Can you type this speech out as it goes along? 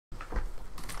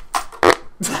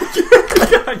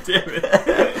God damn it!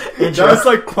 That was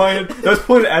like pointed. That was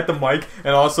pointed at the mic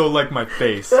and also like my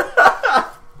face.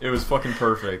 It was fucking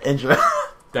perfect. Intro.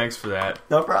 Thanks for that.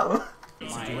 No problem.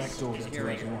 It's a direct order to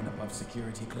everyone above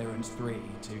security clearance 3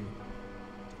 to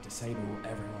disable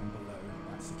everyone below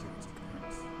that security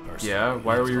clearance. Yeah,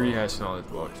 why are we rehashing all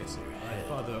that? My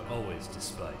father always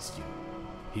despised you.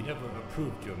 He never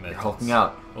approved your methods. You're hulking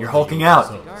out. You're hulking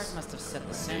out. The guard must have set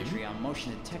the sentry on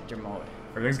motion detector mode.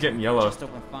 Everything's getting yellow. Just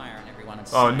open fire on everyone in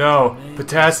Oh sight. no,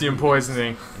 potassium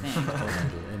poisoning.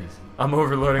 I'm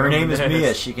overloading. Her on name is bananas.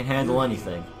 Mia. She can handle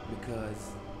anything.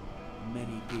 Because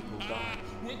many people died.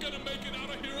 We're gonna make it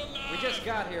out of here alive. We just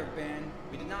got here, Ben.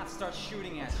 We did not start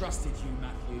shooting at you. Trusted you,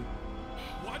 Matthew.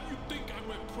 Why do you think I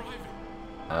went private?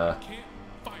 I can't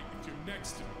fight if you're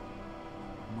next to me.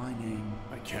 My name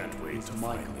I can't wait to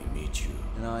Michael. finally meet you.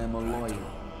 and I am a lawyer.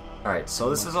 Alright, so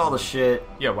this is all the shit.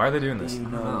 Yeah, why are they doing Do this? you know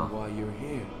know. why you're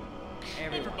here?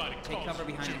 Everyone, Everybody take calls cover you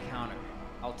behind Jim. the counter.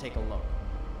 I'll take a look.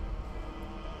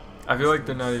 I feel like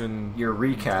they're not even. You're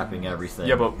recapping everything.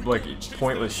 Yeah, but like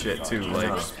pointless shit too. Like,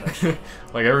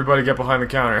 like everybody get behind the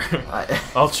counter.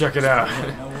 I'll check it out.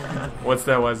 What's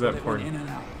that? Why is that Let it run in important? and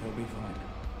out. He'll be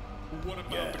fine. What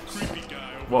about the creepy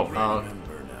guy over Whoa. there?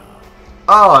 Remember now.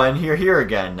 Oh, and you're here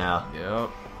again now. Yep.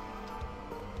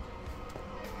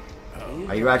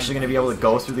 Are you actually going to be able to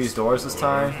go through these doors this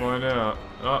time? Find out.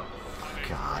 Oh,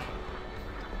 God.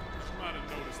 You might have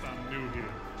noticed I'm new here,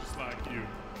 just like you.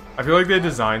 I feel like they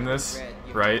designed this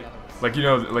right. Like you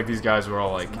know, like these guys were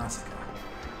all like Massacre.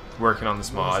 working on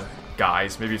this mod.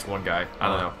 Guys, maybe it's one guy. I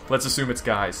don't know. Let's assume it's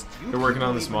guys. They're working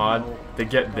on this mod. They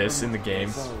get this in the game,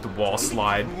 the wall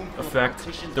slide effect.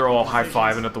 They're all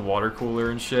high-fiving at the water cooler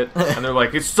and shit. And they're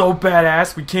like, it's so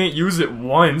badass, we can't use it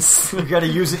once. You gotta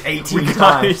use it 18 We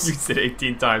gotta times. use it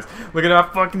 18 times. Look at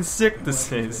how fucking sick this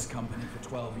Worked with this is. company for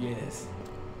 12 years.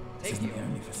 This isn't the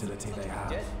only facility they have.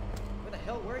 Dead? Where the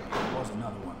hell were you? There was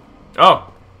another one.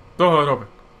 Oh! Door open.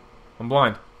 I'm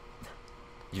blind.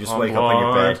 You just I'm wake up on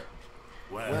your blind. bed.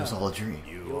 Well, It was all a dream.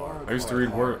 you are I used to quite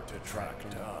read word. hard to track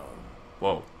down.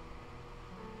 Whoa.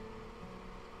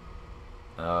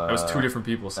 That was two different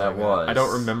people saying that. was. I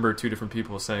don't remember two different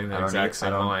people saying the exact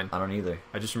same line. I don't either.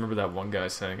 I just remember that one guy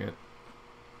saying it.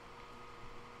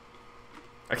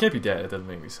 I can't be dead. It doesn't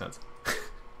make any sense.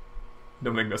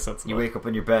 Don't make no sense. You wake up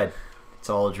in your bed. It's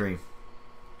all a dream.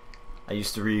 I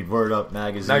used to read Word Up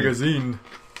magazine. Magazine.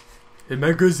 A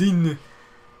magazine.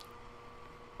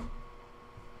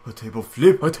 A table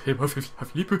flip. A table flip.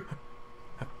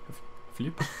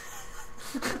 Flip.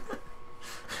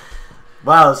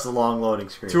 Wow, that's a long loading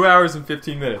screen. 2 hours and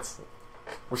 15 minutes.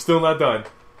 We're still not done.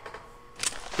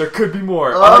 There could be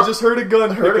more. Oh, I just heard a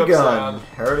gun. Heard a pickup gun. sound.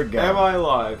 Heard a gun. Am I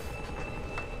alive?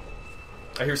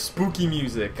 I hear spooky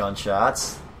music.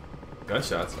 Gunshots.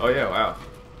 Gunshots. Oh yeah, wow.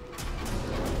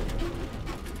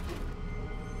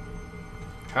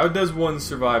 How does one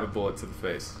survive a bullet to the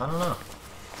face? I don't know.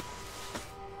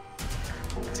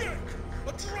 Jack,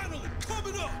 adrenaline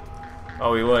coming up.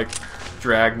 Oh, he like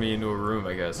dragged me into a room,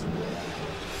 I guess.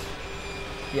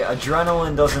 Yeah,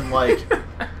 adrenaline doesn't like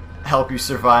help you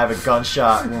survive a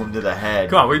gunshot wound to the head.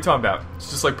 Come on, what are you talking about? It's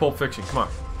just like Pulp Fiction. Come on.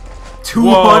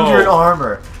 200 Whoa.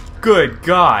 armor. Good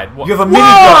God. You have a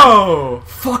Whoa! minigun.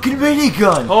 Fucking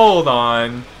minigun. Hold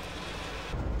on.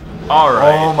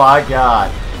 Alright. Oh my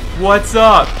God. What's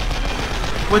up?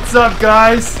 What's up,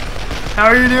 guys? How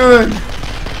are you doing?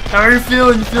 How are you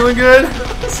feeling? You feeling good?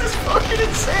 This is fucking You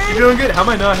insane. feeling good? How am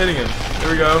I not hitting him?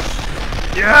 There we go.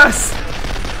 Yes!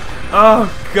 Oh,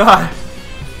 God.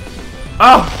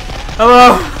 Oh!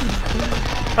 Hello!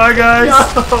 Hi, guys! Yo,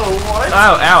 what?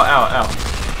 Ow, ow, ow, ow.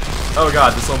 Oh,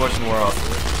 God, the slow motion wore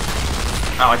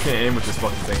off. Ow, I can't aim with this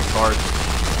fucking thing. It's hard.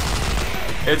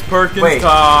 It's Perkins Wait,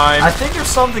 time! I think there's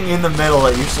something in the middle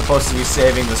that you're supposed to be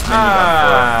saving this minigun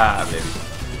Ah, baby.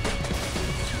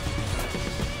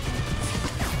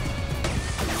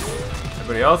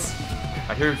 Anybody else?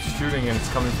 I hear shooting and it's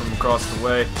coming from across the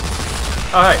way.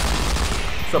 Oh, hey.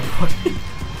 What's up, buddy?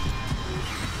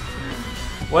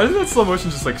 Why did that slow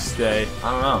motion just like stay for.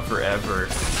 I don't know. forever?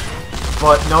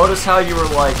 But notice how you were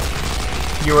like,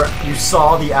 you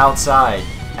saw the outside,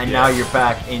 and now Yes. you're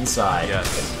back inside.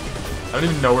 Yes. I don't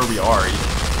even know where we are.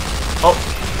 Oh.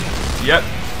 Yep.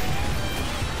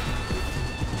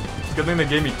 Good thing they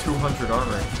gave me 200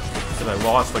 armor. Because I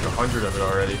lost like 100 of it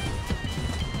already.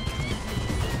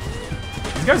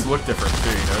 These guys look different too,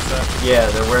 you notice that? Yeah,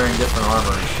 they're wearing different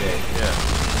armor and shit. Yeah.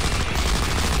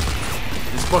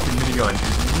 This fucking minigun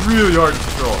is really hard to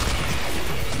control.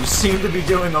 You seem to be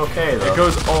doing okay though. It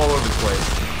goes all over the place.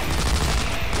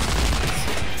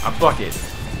 Ah, fuck it.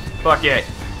 Fuck it.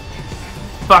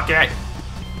 Fuck it.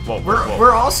 Whoa, whoa.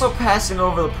 We're also passing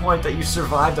over the point that you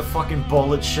survived a fucking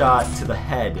bullet shot to the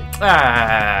head.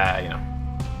 Ah, you know.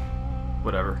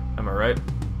 Whatever. Am I right?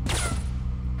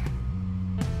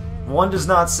 One does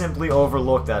not simply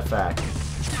overlook that fact.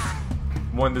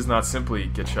 One does not simply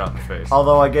get shot in the face.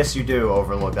 Although I guess you do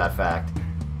overlook that fact.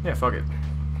 Yeah, fuck it.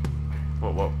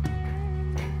 Whoa, whoa.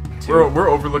 Two. We're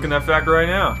overlooking that fact right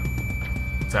now.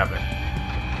 What's happening?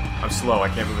 I'm slow. I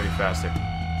can't move any faster.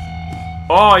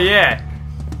 Oh yeah.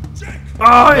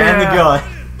 Oh yeah. And the gun.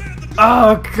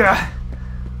 Oh god.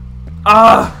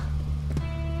 Ah.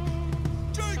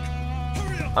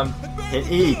 I'm.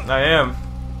 Hit E. I am.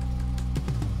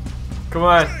 Come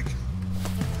on.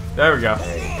 There we go.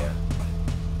 There you go.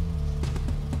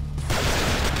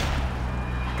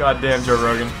 Goddamn Joe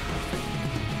Rogan.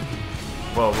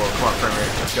 Whoa, whoa, come on, frame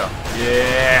rate. Let's go.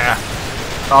 Yeah.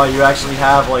 Oh, you actually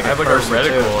have like I have like a cursor,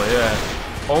 reticle, too. yeah.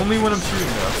 Only when I'm shooting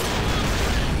though.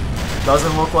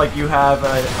 Doesn't look like you have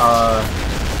a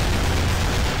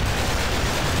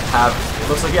it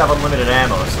looks like you have unlimited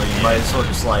ammo, so you might as well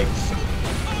just like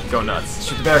Go nuts.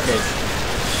 shoot the barricade.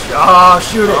 Oh,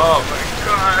 shoot it! Oh my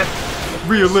god.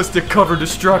 Realistic cover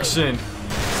destruction.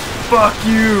 Fuck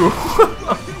you.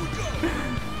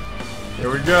 Here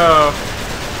we go.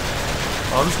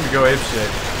 Oh, I'm just gonna go apeshit.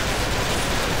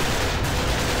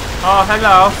 Oh,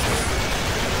 hello.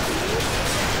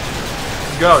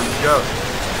 Go, just go.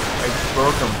 I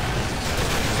broke him.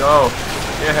 Go.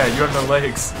 Yeah, you have no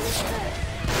legs.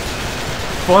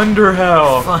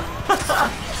 Underhell.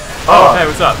 Oh, hey,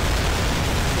 what's up?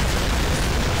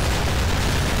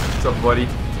 What's up, buddy?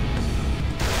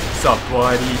 What's up,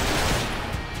 buddy?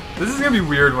 This is gonna be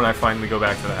weird when I finally go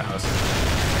back to the house.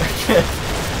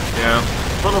 Yeah.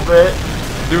 A little bit.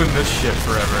 I'm doing this shit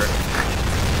forever.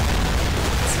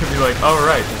 It's gonna be like, oh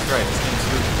right, that's right, this game's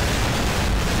spooky.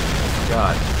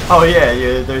 God. Oh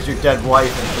yeah, there's your dead wife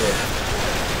and shit.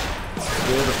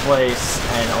 Clear the place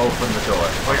and open the door.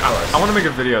 Like, I want to make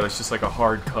a video that's just like a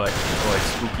hard cut of like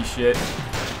spooky shit,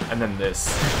 and then this.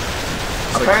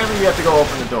 Just Apparently you have to go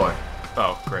open the door. like,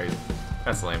 oh, great.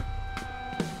 That's lame.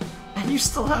 And you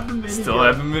still have the mini. Still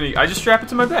have the mini. I just strap it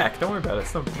to my back. Don't worry about it.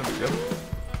 It's no big deal.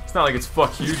 It's not like it's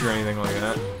fuck huge or anything like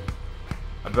that.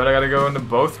 I bet I gotta go into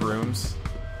both rooms.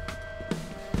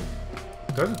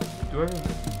 Do I?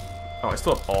 Oh, I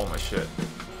still have all my shit.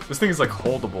 This thing is like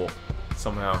holdable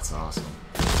somehow. That's awesome.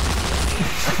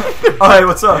 Alright,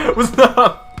 what's up? What's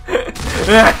up?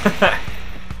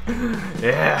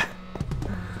 Yeah.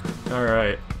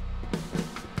 Alright.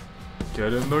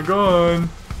 Get in the gun.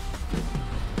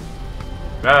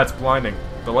 That's blinding.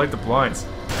 The light that blinds.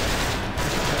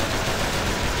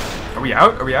 Are we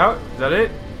out? Are we out? Is that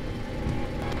it?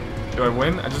 Do I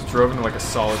win? I just drove into like a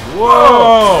solid.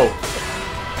 Whoa!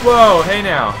 Whoa! Hey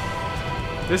now.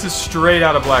 This is straight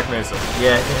out of Black Mesa.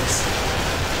 Yeah, it is.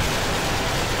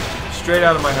 Straight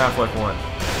out of my Half-Life 1.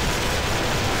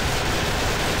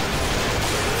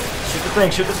 Shoot the thing,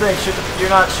 shoot the thing, you're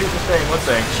not shooting the thing. What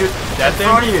thing? Shoot That in thing?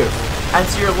 front of you. And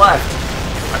to your left.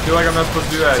 I feel like I'm not supposed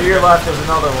to do that. To your left there's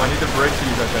another I one. need to break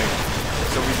these, I think.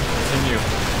 So we can continue.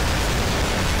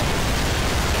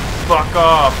 Fuck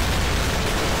off!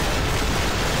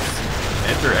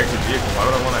 Enter exit vehicle. Why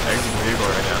would I want to exit the vehicle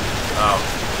right now? Oh, I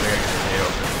think I get the gate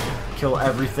open. Kill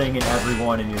everything and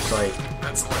everyone in your sight.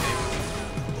 That's lame.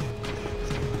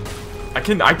 I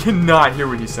cannot hear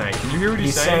what he's saying. Can you hear what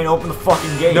he's saying? He's saying open the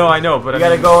fucking gate. No, I know, but you I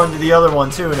gotta mean, go into the other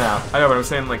one too now. I know, but I'm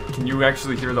saying, like, can you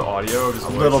actually hear the audio of his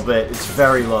voice? A little bit. It's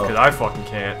very low. Because I fucking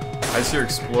can't. I just hear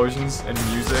explosions and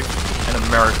music and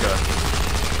America.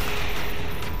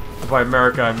 By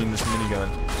America, I mean this minigun.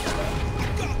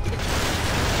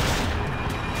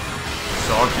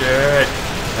 Suck it!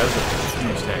 That's a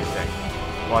huge tank thing.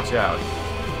 Watch out.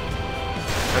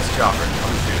 That's a chopper. I'm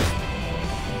gonna shoot it.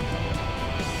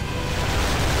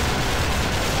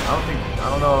 I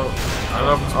don't know. I don't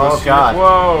know if I'm supposed to shoot God. it.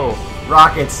 Whoa!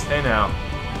 Rockets. Hey now.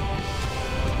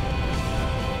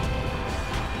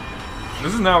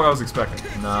 This is not what I was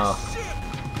expecting. No.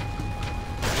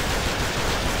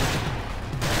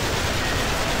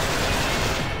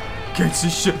 Can't see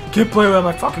shit. Can't play with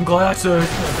my fucking glasses.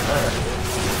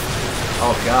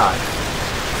 Oh God.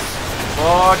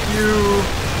 Fuck you.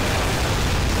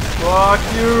 Fuck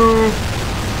you.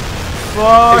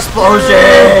 Fuck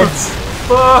Explosions. you.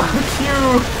 Fuck you.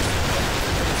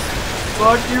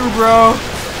 Fuck you, bro.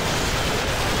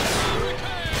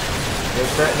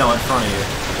 No, in front of you.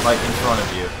 Like in front of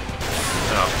you.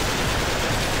 No.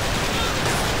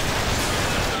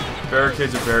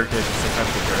 Barricades are barricades. It's sometimes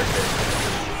a barricade.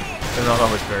 They're not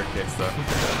always barricades, though.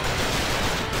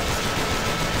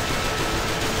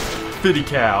 Fitty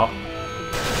cow.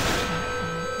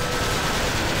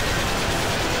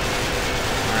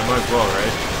 well,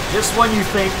 right? Just when you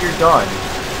think you're done.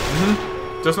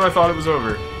 Just when I thought it was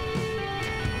over.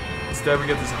 Instead, we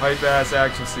get this hype-ass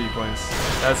action sequence.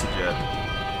 That's a jet.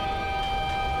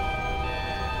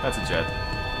 That's a jet.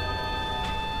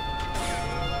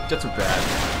 Jets are bad.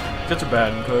 Jets are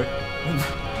bad, okay?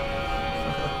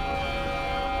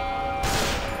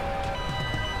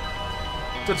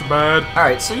 Jets are bad.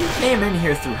 Alright, so you came in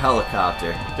here through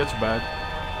helicopter. Jets are bad.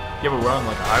 Yeah, but we're on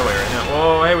like a highway right now.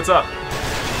 Whoa, hey, what's up?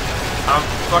 I'm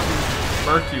fucking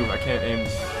murk you. I can't aim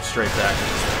straight back at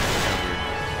this thing.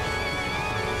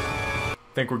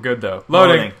 Think we're good though.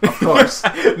 Loading. Of course.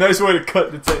 Nice way to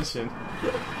cut the tension.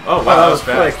 Oh wow, that was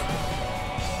fast.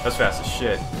 That's fast as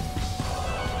shit.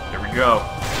 There we go.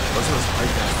 Listen to this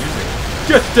hype-ass music.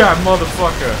 Get that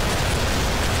motherfucker!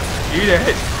 Eat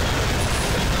it!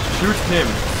 Shoot him.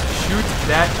 Shoot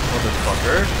that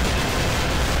motherfucker.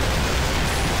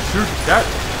 Shoot that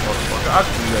motherfucker. I do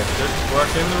that shit before I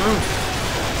came in the room.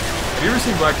 Have you ever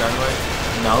seen Black Dynamite?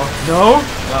 No. No?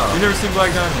 No. You've never seen Black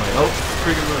Dynamite? Nope.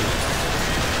 Pretty good movie.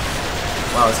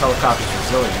 Wow, this helicopter's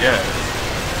resilient. Yeah.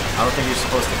 I don't think you're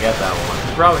supposed to get that one.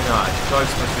 Probably not. Probably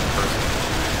supposed to be in person.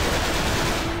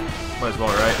 Might as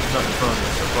well, right? There's nothing in front of me,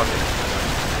 so fuck it.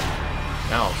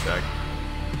 Now I'll check.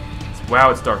 Wow,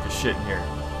 it's dark as shit in here.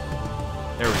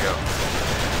 There we go.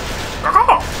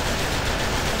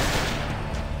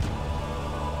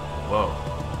 Whoa.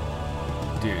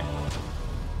 Dude.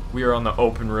 We are on the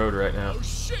open road right now. Oh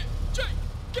shit! Jake,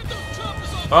 get those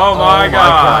choppers off! Oh my my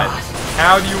god. God.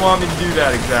 How do you want me to do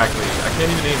that exactly? I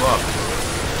can't even aim up.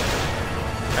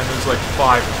 And there's like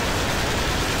 5 of them.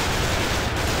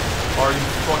 Are you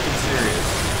fucking serious?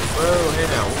 Whoa, hey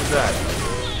now, what was that?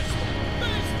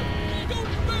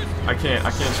 I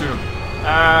can't shoot him.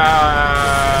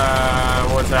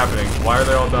 What's happening? Why are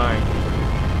they all dying?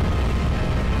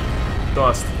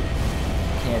 Dust.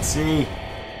 Can't see.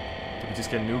 Did we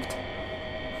just get nuked?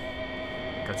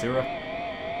 Godzilla?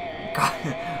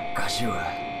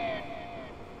 Gashua.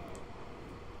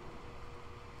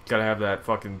 Gotta have that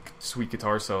fucking sweet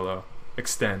guitar solo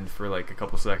extend for like a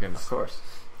couple seconds. Of course.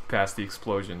 Past the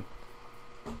explosion.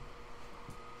 Do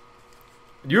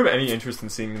you have any interest in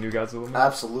seeing the new Godzilla movie?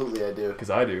 Absolutely, I do. Because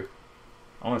I do.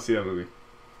 I want to see that movie.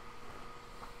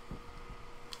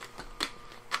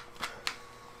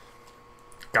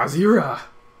 Godzilla!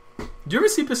 Did you ever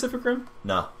see Pacific Rim?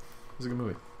 No. It was a good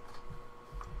movie.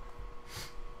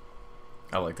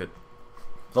 I liked it.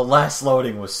 The last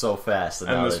loading was so fast.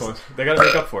 And this one. They gotta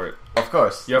make up for it. Of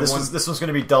course. You have This one's going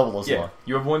to be double as Yeah. long.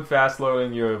 You have one fast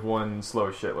loading, you have one slow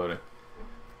as shit loading.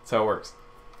 That's how it works.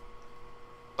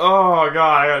 Oh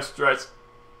god, I gotta stretch.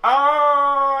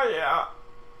 Oh yeah.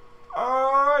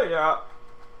 Oh yeah.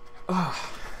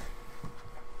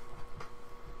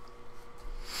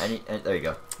 There you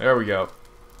go. There we go.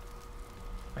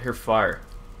 I hear fire.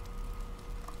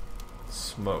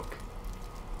 Smoke.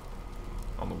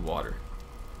 On the water.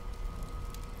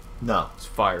 No. There's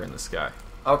fire in the sky.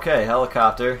 Okay,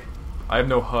 helicopter. I have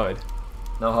no HUD,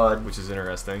 No HUD. which is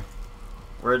interesting.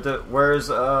 Where's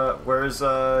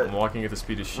I'm walking at the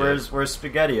speed of shit. where's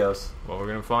SpaghettiOs? Well, we're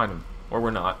gonna find him. Or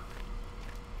we're not.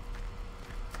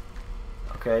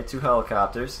 Okay, 2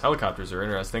 helicopters. Helicopters are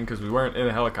interesting because we weren't in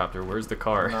a helicopter. Where's the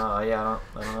car? No, yeah,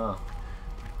 I don't know.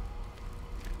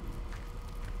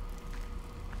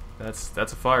 That's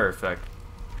a fire effect.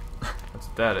 That's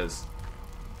what that is.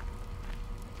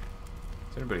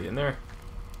 Is anybody in there?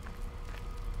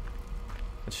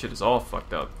 That shit is all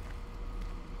fucked up.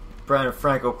 Brandon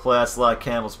Franco play Slot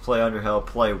Camels play Underhell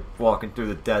play Walking Through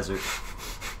the Desert.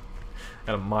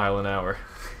 At a mile an hour.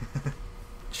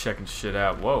 Checking shit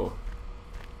out. Whoa.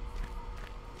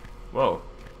 Whoa.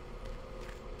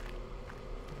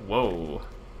 Whoa.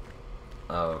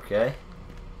 Okay.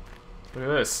 Look at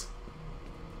this.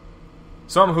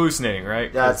 So I'm hallucinating,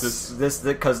 right? That's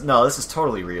because no, this is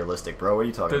totally realistic, bro. What are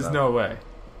you talking There's about? no way.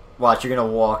 Watch, you're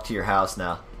gonna walk to your house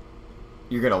now.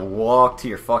 You're gonna walk to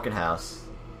your fucking house.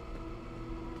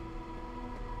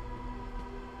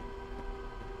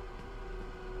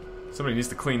 Somebody needs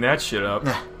to clean that shit up.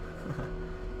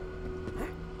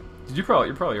 You're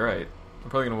probably right. I'm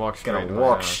probably gonna walk straight. Gonna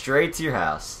walk straight to your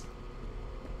house.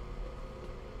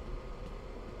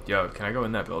 Yo, can I go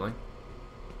in that building?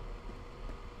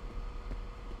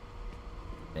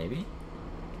 Maybe?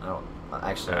 I don't.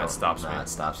 Actually, Nah, it stops me. It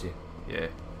stops you. Yeah.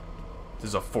 This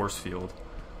is a force field.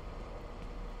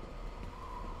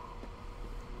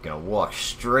 Gonna walk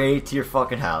straight to your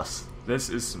fucking house. This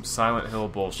is some Silent Hill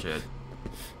bullshit.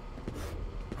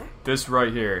 This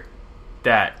right here.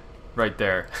 That. Right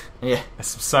there. Yeah. That's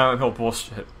some Silent Hill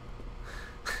bullshit.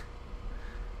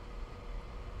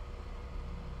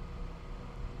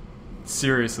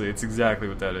 Seriously, it's exactly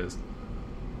what that is.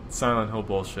 Silent Hill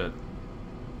bullshit.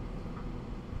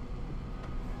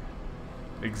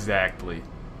 Exactly.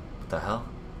 What the hell?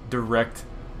 Direct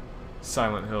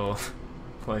Silent Hill.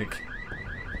 Like,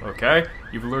 okay,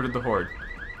 you've alerted the Horde.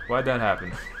 Why'd that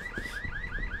happen?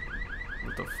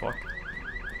 What the fuck?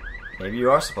 Maybe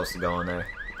you are supposed to go in there.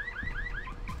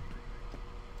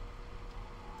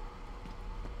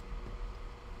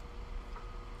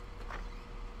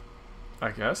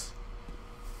 I guess.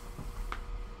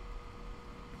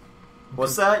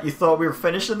 What's that? You thought we were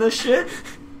finishing this shit?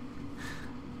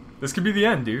 This could be the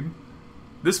end, dude.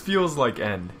 This feels like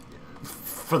end.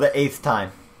 For the 8th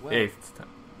time. Well, 8th time.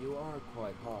 you are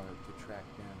quite hard to track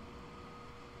down.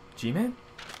 G-Man?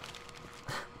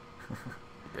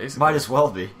 Basically. Might as well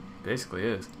be. Basically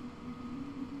is.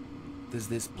 Does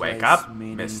this place Wake up,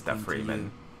 mean Mr. anything to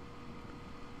Freeman.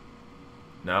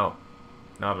 No.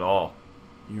 Not at all.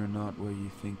 you? You're not where you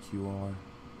think you are.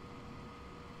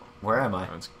 Where am I?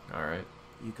 Alright.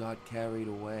 You got carried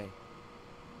away.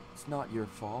 It's not your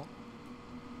fault.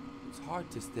 It's hard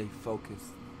to stay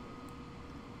focused.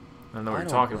 I don't know what I you're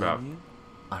don't talking blame about. you.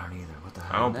 I don't either. What the I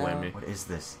hell? don't blame Now- you. What is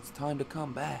this? It's time to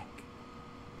come back.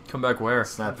 Come back where?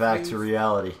 Snap back to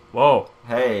reality. Whoa.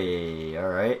 Hey,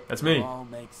 alright. That's me. It all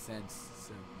makes sense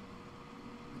soon.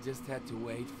 I just had to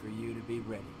wait for you to be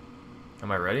ready.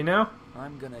 Am I ready now?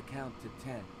 I'm gonna count to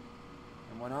 10.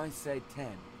 And when I say 10,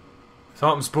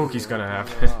 Something spooky's you'll gonna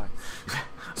open happen. your eyes.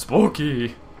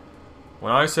 Spooky!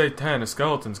 When I say 10, a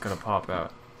skeleton's gonna pop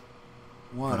out.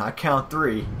 When 1, I count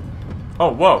 3,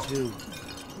 Oh, whoa. 2,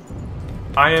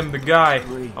 I am the guy.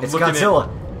 3, I'm it's looking Godzilla.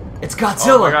 It's at... Godzilla.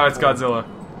 Oh my god, it's Godzilla.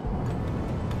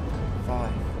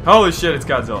 5, Holy shit, it's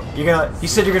Godzilla. You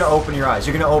said you're gonna open your eyes.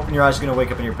 You're gonna open your eyes. You're gonna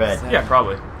wake up in your bed. Yeah,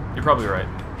 probably. You're probably right.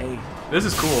 8, This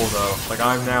is cool, though. Like,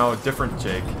 I'm now a different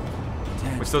Jake.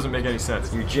 10. Which doesn't make any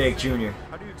sense. You're Jake Jr.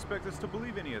 How do you expect us to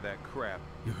believe any of that crap?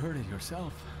 You heard it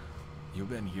yourself. You've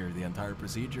been here the entire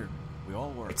procedure. We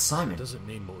all were. It's Simon. It doesn't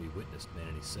mean what we witnessed made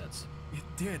any sense. It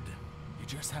did. You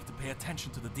just have to pay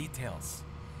attention to the details.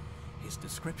 His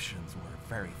descriptions were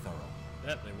very thorough.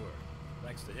 That they were.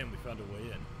 Thanks to him, we found a way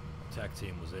in. Our attack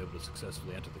team was able to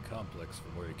successfully enter the complex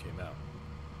from where he came out.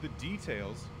 The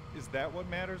details? Is that what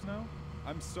matters now?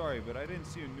 I'm sorry, but I didn't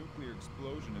see a nuclear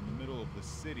explosion in the middle of the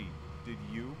city. Did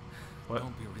you? What?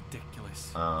 Don't be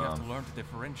ridiculous. You have to learn to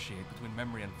differentiate between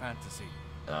memory and fantasy.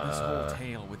 This whole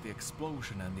tale with the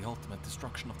explosion and the ultimate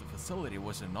destruction of the facility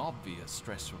was an obvious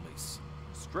stress release.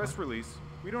 Stress release?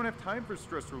 We don't have time for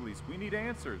stress release. We need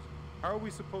answers. How are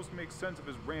we supposed to make sense of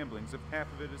his ramblings if half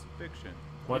of it is fiction?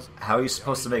 What? How are you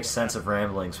supposed to make sense of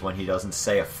ramblings when he doesn't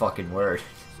say a fucking word?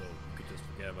 So we could just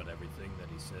forget about everything that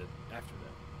he said after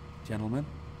that. Gentlemen,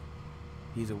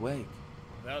 he's awake.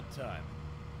 About time.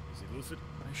 Is he lucid?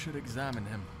 I should examine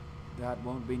him. That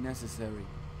won't be necessary.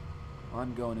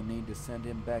 I'm going to need to send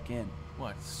him back in.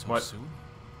 What, so What? soon?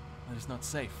 That is not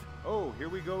safe. Oh, here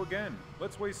we go again.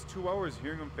 Let's waste 2 hours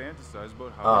hearing him fantasize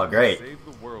about how Oh, he can great. save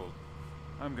the world.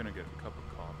 I'm gonna get a cup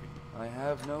of coffee. I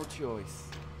have no choice.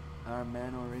 Our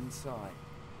men are inside.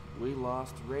 We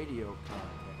lost radio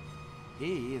contact.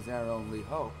 He is our only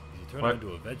hope. If you turn What? him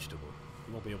into a vegetable,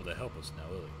 he won't be able to help us now,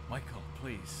 will he? Michael,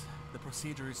 please. The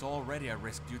procedure is already at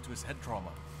risk due to his head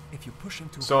trauma. If you push him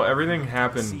too So hard, everything he'll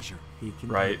have a happened, seizure. He can.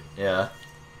 right? Yeah.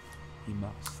 He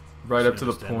must. Right up to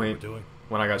the Understand what we're point doing?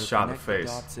 when I got We'll shot in the connect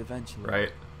face. dots eventually.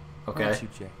 Right? Okay. Won't you,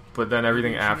 Jake? But then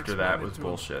everything Maybe you should after that explain it was to him.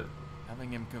 bullshit.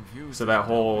 Having him confused. So is that not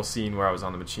whole helping. scene where I was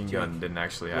on the machine gun Jake, didn't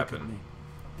actually Look at happen. me.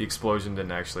 The explosion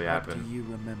didn't actually What happen. do you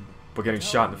remember? But getting Tell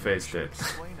shot in the him face you should did.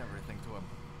 explain everything to him.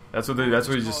 That's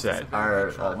what he just said.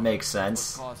 Makes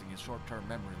sense. What's causing his short-term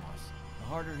memory loss? The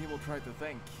harder he will try to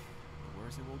think, the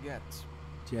worse he will get.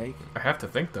 Jake, I have to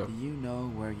think though. do you know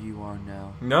where you are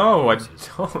now? No, I He's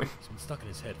don't. been stuck in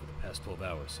his head for the past 12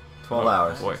 hours. 12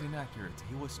 hours. That Boy. was inaccurate.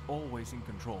 He was always in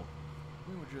control.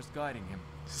 We were just guiding him.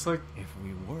 It's like If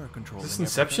we were controlling this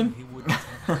Inception? everything, he wouldn't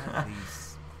have had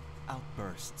these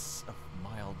outbursts of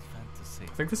mild fantasy.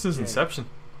 I think this is Jake. Inception.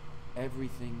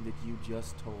 Everything that you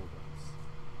just told us,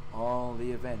 all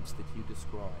the events that you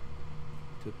described,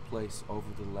 took place over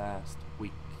the last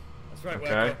week. That's right, Okay.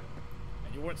 Wacko.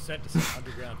 And you weren't sent to some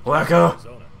underground Wacko. camp in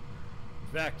Arizona.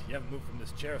 In fact, you haven't moved from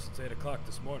this chair since 8 o'clock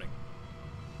this morning.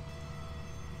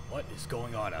 What is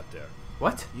going on out there?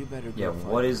 What? You better go Yeah, find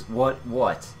what him. is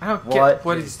what? I don't What? get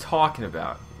what he's talking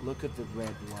about. Look at the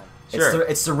red light. Sure.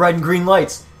 It's the red and green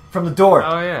lights from the door.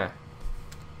 Oh yeah.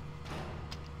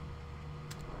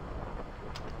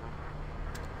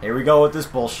 Here we go with this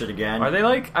bullshit again. Are they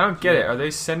like? I don't get it. Are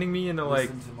they sending me into like?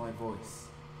 Listen to my voice.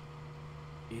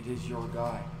 It is your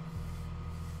guide.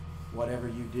 Whatever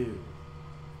you do,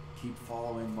 keep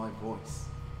following my voice.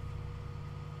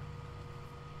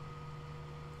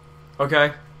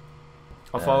 Okay.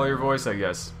 I'll follow your voice, I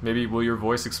guess. Maybe will your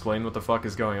voice explain what the fuck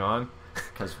is going on?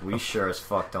 Because we sure as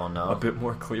fuck don't know. A bit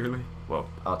more clearly? Whoa.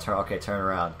 I'll turn. Okay, turn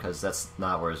around, because that's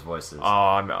not where his voice is.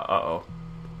 Oh, no. Uh-oh.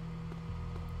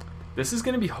 This is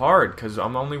gonna be hard, because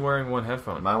I'm only wearing one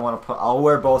headphone. You might want to put... I'll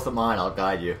wear both of mine. I'll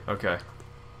guide you. Okay.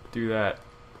 Do that.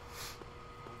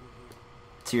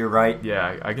 To your right.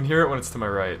 Yeah, I can hear it when it's to my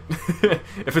right.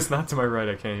 If it's not to my right,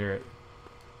 I can't hear it.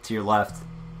 To your left.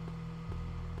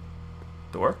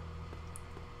 Door?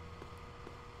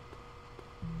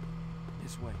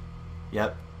 This way.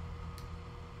 Yep.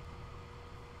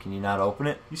 Can you not open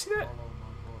it? You see that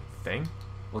thing?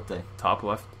 What thing? Top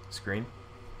left screen?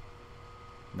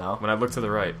 No. When I look to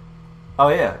the right, Oh,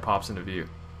 yeah. it pops into view.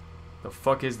 The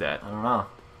fuck is that? I don't know.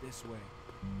 This way.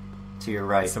 To your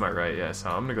right. It's to my right, yeah, so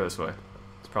I'm gonna go this way.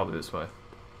 It's probably this way.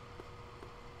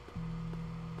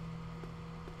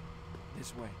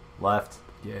 This way. Left.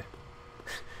 Yeah.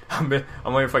 I'm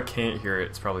like, if I can't hear it,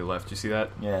 it's probably left. You see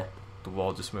that? Yeah. The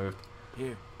wall just moved.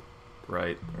 Here.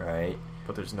 Right. Right.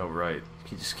 But there's no right.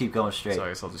 You just keep going straight. So I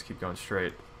guess I'll just keep going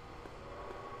straight.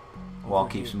 Wall Over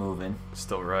keeps here. moving.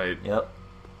 Still right. Yep.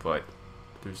 But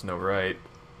there's no right.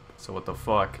 So what the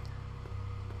fuck?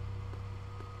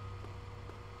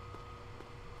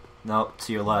 Nope.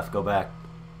 To your left. Go back.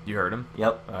 You heard him?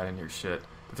 Yep. I didn't hear shit.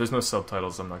 If there's no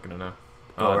subtitles, I'm not gonna know.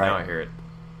 Go Oh, right. now I hear it.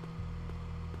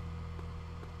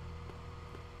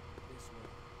 This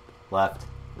way. Left.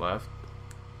 Left?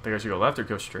 Think I should go left or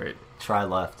go straight? Try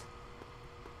left.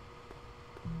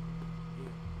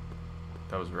 Here.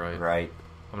 That was right. Right.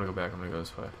 I'm gonna go back. I'm gonna go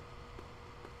this way.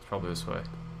 It's probably this way.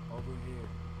 Over here.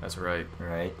 That's right.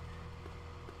 Right.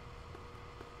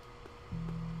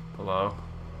 Hello?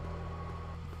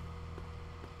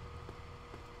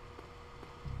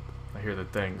 I hear the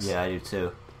things. Yeah, I do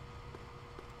too.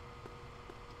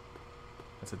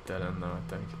 That's a dead end though, I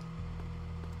think.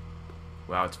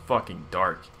 Wow, it's fucking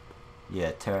dark.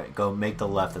 Yeah, go make the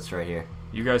left. That's right here.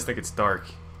 You guys think it's dark.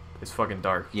 It's fucking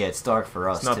dark. Yeah, it's dark for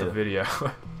us It's not too. the video.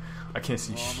 I can't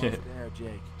see We're shit. almost there,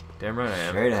 Jake. Damn right I am.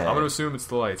 Straight ahead. I'm gonna assume it's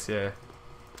the lights, yeah.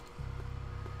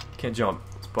 Can't jump.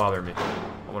 It's bothering me.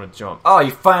 I wanna jump. Oh,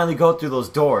 you finally go through those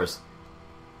doors.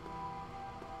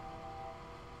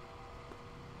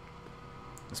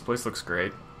 This place looks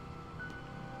great.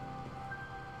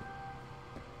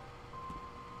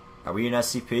 Are we in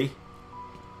SCP?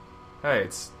 Hey,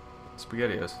 it's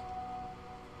SpaghettiOs.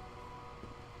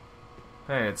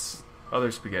 Hey, it's other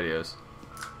SpaghettiOs.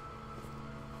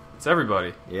 It's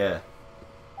everybody. Yeah.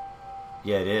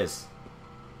 Yeah, it is.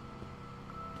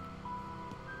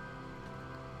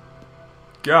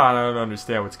 God, I don't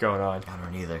understand what's going on. I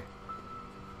don't either.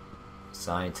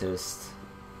 Scientist.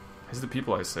 These are the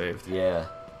people I saved. Yeah.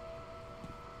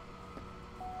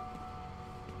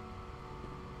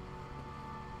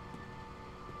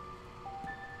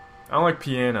 I don't like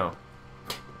piano.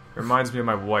 It reminds me of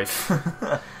my wife.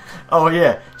 Oh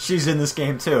yeah, she's in this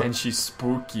game too. And she's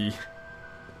spooky.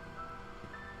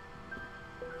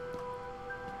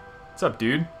 What's up,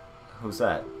 dude? Who's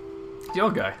that? The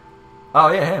old guy.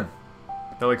 Oh yeah, him.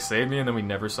 That like saved me and then we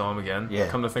never saw him again. Yeah.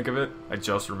 Come to think of it, I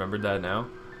just remembered that now.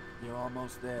 You're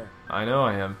almost there. I know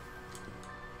I am.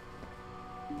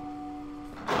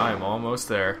 I am almost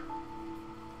there.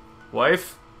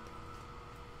 Wife?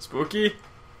 Spooky?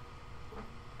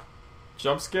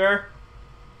 Jump scare?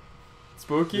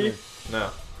 Spooky? Yeah. No.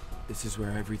 This is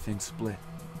where everything split.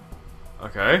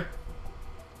 Okay.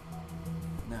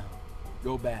 Now,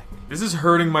 go back. This is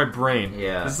hurting my brain.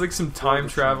 Yeah. This is like some time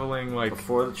traveling, like...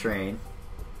 Before the train.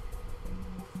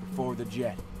 Before the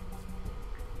jet.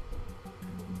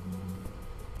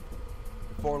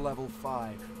 Before level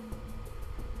 5.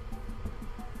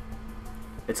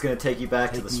 It's gonna take you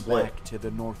back to Take the me split. back to the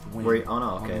north wing. Where you- oh, no,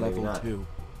 okay, on maybe level not. 2.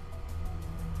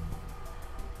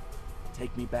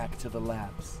 Take me back to the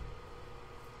labs.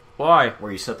 Why?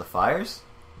 Where you set the fires?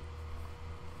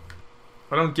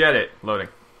 I don't get it. Loading.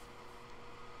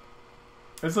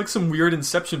 It's like some weird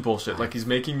Inception bullshit. Like he's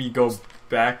making me go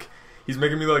back. He's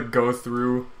making me like go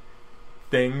through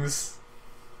things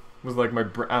with like my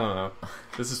I don't know.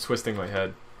 This is twisting my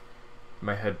head.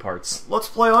 My head parts. Let's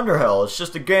play Underhell. It's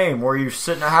just a game where you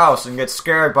sit in a house and get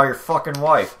scared by your fucking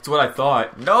wife. That's what I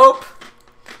thought. Nope.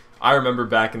 I remember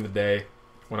back in the day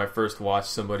when I first watched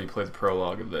somebody play the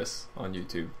prologue of this on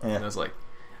YouTube. Yeah. And I was like,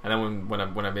 and then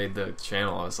when I made the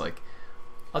channel, I was like,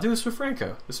 I'll do this with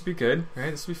Franco. This would be good, right?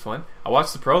 This would be fun. I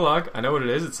watched the prologue. I know what it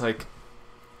is. It's like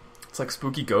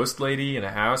spooky ghost lady in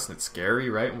a house, and it's scary,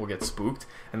 right? And we'll get spooked,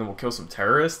 and then we'll kill some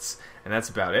terrorists, and that's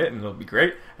about it, and it'll be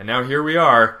great. And now here we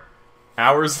are,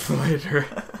 Hours later,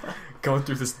 going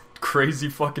through this crazy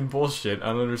fucking bullshit. I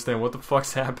don't understand what the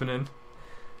fuck's happening.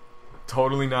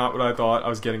 Totally not what I thought I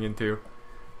was getting into.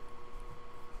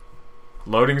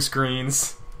 Loading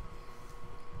screens.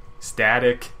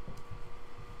 Static.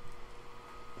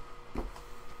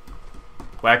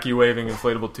 Wacky waving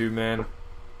inflatable tube man.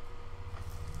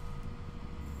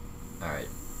 Alright.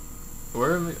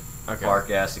 Where am I? Okay. Fart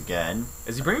gas again.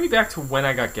 Is he bringing me back to when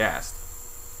I got gassed?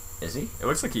 Is he? It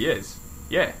looks like he is.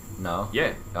 Yeah. No.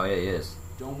 Yeah. Oh yeah, he is.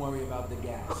 Don't worry about the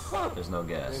gas. There's no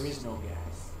gas. There is no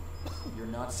gas. You're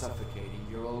not suffocating.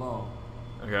 You're alone.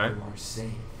 Okay. You are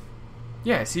safe.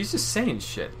 Yeah, so he's just saying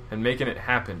shit and making it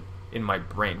happen in my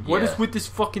brain. What is with this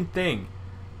fucking thing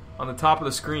on the top of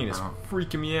the screen? It's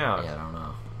freaking me out. Yeah, I don't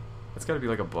know. It's gotta be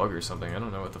like a bug or something. I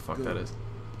don't know what the fuck that is.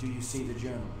 Do you see the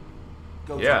journal?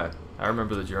 Go Yeah, I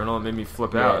remember the journal. It made me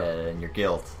flip out. Yeah, and your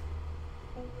guilt.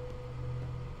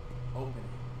 Open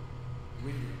it.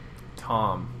 Read it.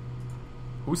 Tom.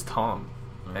 Who's Tom?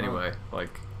 Anyway,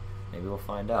 like... Maybe we'll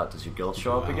find out. Does your guilt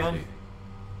show up again?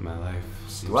 My life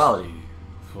seems Duality. to be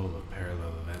full of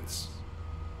parallel events,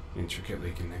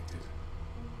 intricately connected,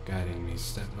 guiding me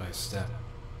step by step,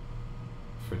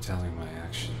 foretelling my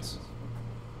actions,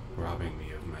 robbing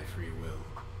me of my free will.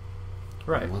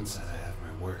 Right. On one side I have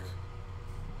my work,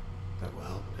 that will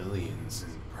help billions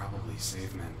and probably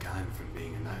save mankind from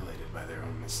being annihilated by their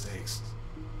own mistakes.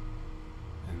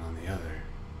 And on the other,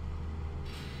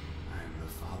 I am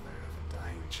the father of a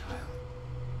dying child.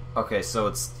 Okay, so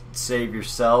it's save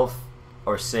yourself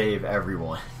or save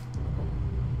everyone.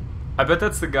 I bet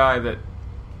that's the guy that...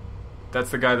 That's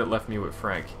the guy that left me with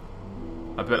Frank.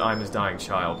 I bet I'm his dying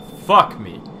child. Fuck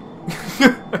me.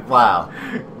 Wow.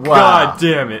 Wow. God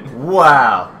damn it.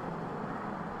 Wow.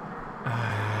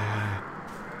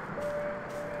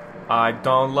 I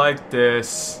don't like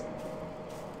this.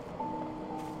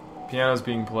 Piano's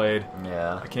being played.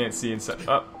 Yeah. I can't see inside.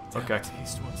 Oh, okay.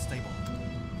 He's too unstable.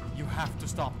 You have to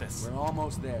stop this. We're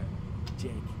almost there.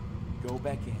 Jake, go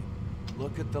back in.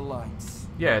 Look at the lights.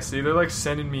 Yeah, see, they're like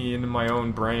sending me into my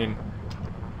own brain.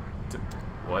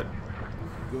 What?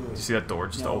 Good. Did you see that door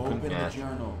just Now open? open the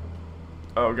journal.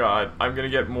 Oh god, I'm gonna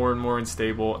get more and more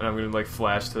unstable, and I'm gonna like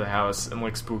flash to the house, and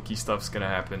like spooky stuff's gonna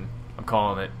happen. I'm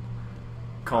calling it.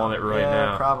 Calling it right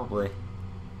now. Probably.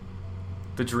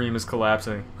 The dream is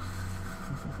collapsing.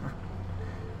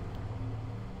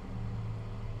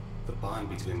 The bond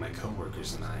between my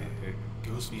coworkers and I, it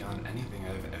goes beyond anything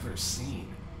I've ever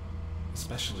seen.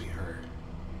 Especially her.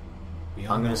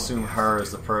 I'm gonna assume her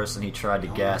is the person he tried to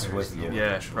gas with you.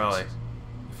 Yeah, probably.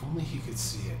 If only he could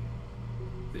see it.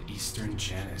 The Eastern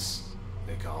Janus,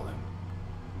 they call him.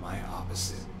 My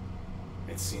opposite.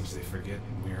 It seems they forget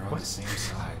we're on the same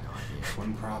side.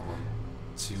 One problem,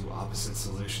 two opposite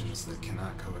solutions that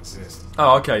cannot coexist.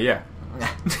 Oh, okay, yeah.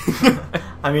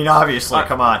 I mean, obviously,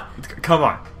 come on. Come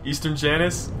on. Eastern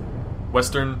Janus?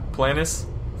 Western Planus?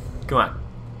 Come on.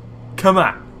 Come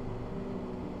on.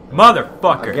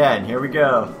 Motherfucker. Again, here we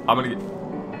go. I'm gonna get...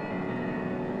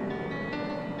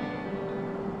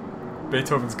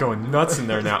 Beethoven's going nuts in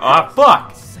there now. Ah,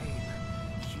 fuck!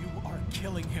 You are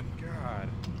killing him. God,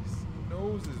 his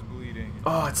nose is bleeding.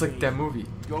 Oh, it's like that movie.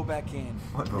 Go back in.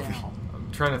 What movie? Now. I'm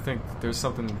trying to think. There's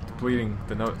something bleeding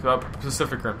the nose.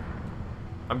 Pacific Rim.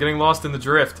 I'm getting lost in the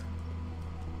drift.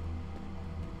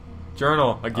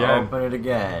 Journal, again. Open it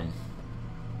again.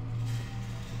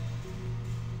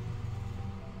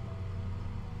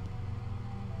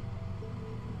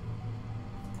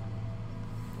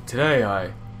 Today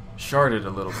I sharded a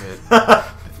little bit.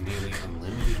 With nearly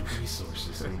unlimited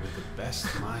resources and with the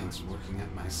best minds working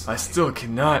at my side. I still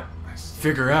cannot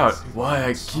figure out why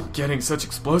I keep getting such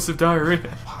explosive diarrhea.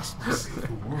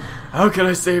 How can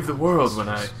I save the world when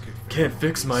I can't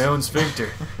fix my own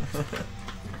sphincter?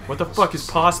 What the fuck is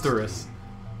posturus?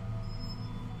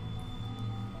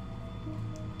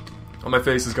 Oh, my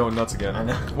face is going nuts again. I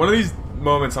know. One of these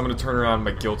moments I'm gonna turn around and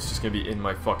my guilt's just gonna be in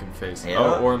my fucking face. Yeah.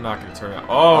 Oh, or I'm not gonna turn around.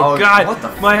 Oh, God! what the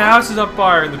My house is on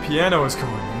fire and the piano is going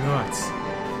nuts.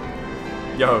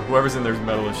 Yo, whoever's in there's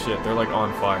metal as shit. They're like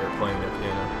on fire playing their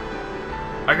piano.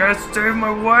 I gotta save my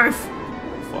wife!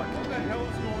 Fuck. What the hell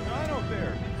is going on out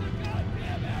there?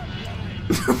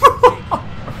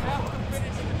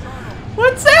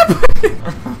 What's happening?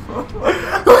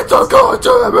 It's a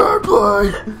goddamn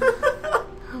airplane!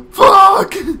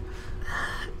 Fuck!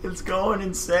 It's going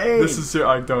insane. This is...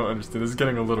 I don't understand. This is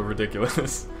getting a little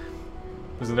ridiculous.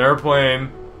 There's an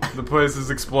airplane. The place is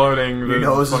exploding. Your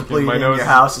nose is bleeding. My nose Your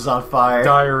house is on fire.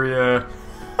 Diarrhea.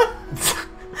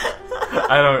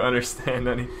 I don't understand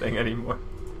anything anymore.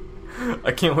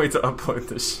 I can't wait to upload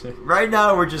this shit. Right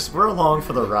now, we're along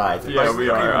for the ride. Yeah, we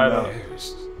are. I know.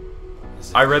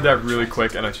 I read that really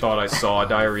quick and I thought I saw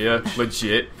diarrhea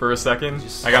legit for a second.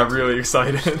 I got really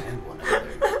excited.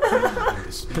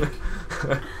 This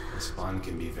bond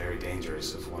can be very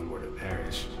dangerous if one were to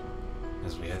perish,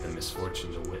 as we had the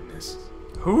misfortune to witness.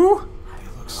 Who? I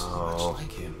look so much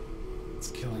like him.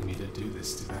 It's killing me to do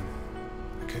this to them.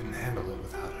 I couldn't handle it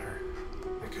without her.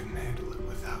 I couldn't handle it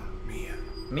without Mia.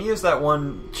 Mia's that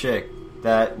one chick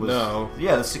that was... No.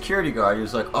 Yeah, the security guard. He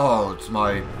was like, oh, it's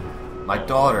my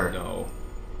daughter. No.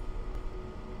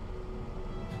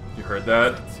 You heard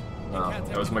that? No.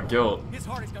 That was my guilt. His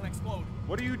heart is gonna explode.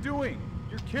 What are you doing?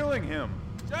 You're killing him.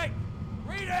 Jake,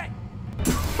 read it.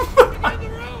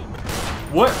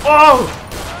 What? Oh!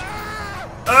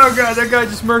 Oh god, that guy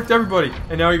just murked everybody.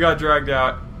 And now he got dragged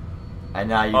out. And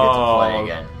now you get to play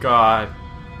again. God.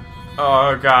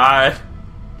 Oh god.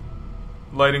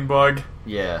 Lighting bug.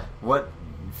 Yeah. What?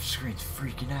 Screen's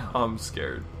freaking out. I'm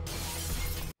scared.